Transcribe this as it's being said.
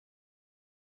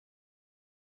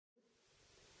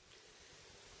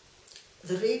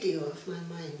the radio of my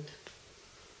mind.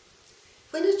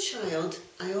 When a child,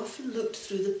 I often looked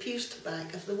through the pierced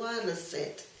back of the wireless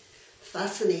set,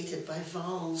 fascinated by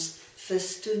valves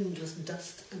festooned with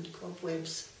dust and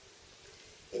cobwebs.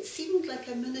 It seemed like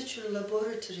a miniature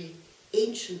laboratory,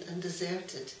 ancient and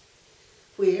deserted,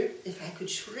 where, if I could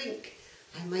shrink,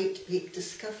 I might make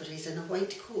discoveries in a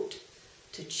white coat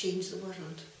to change the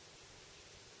world.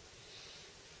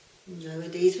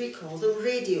 Nowadays we call them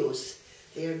radios.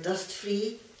 They are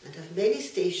dust-free and have many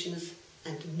stations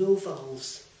and no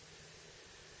valves.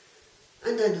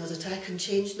 And I know that I can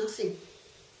change nothing.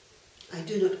 I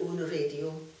do not own a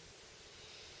radio,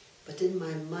 but in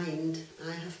my mind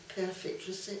I have perfect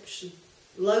reception,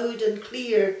 loud and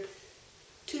clear,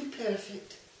 too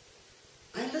perfect.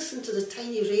 I listen to the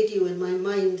tiny radio in my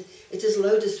mind. It is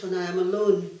loudest when I am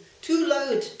alone, too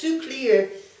loud, too clear.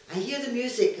 I hear the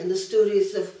music and the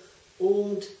stories of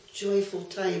old joyful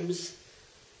times,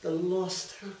 the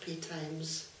lost happy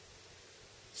times.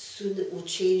 Soon it will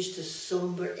change to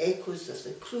sombre echoes of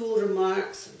the cruel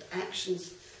remarks and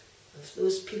actions of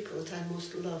those people that I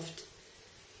most loved.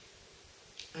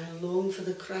 I long for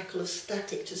the crackle of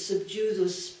static to subdue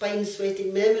those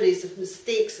spine-sweating memories of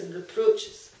mistakes and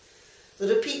reproaches, the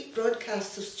repeat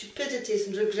broadcasts of stupidities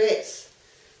and regrets,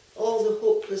 all the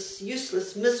hopeless,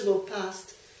 useless, miserable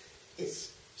past.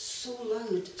 It's so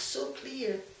loud, so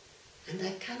clear, and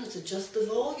I cannot adjust the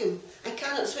volume. I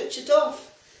cannot switch it off.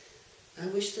 I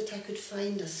wish that I could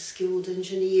find a skilled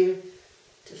engineer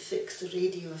to fix the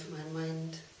radio of my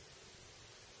mind.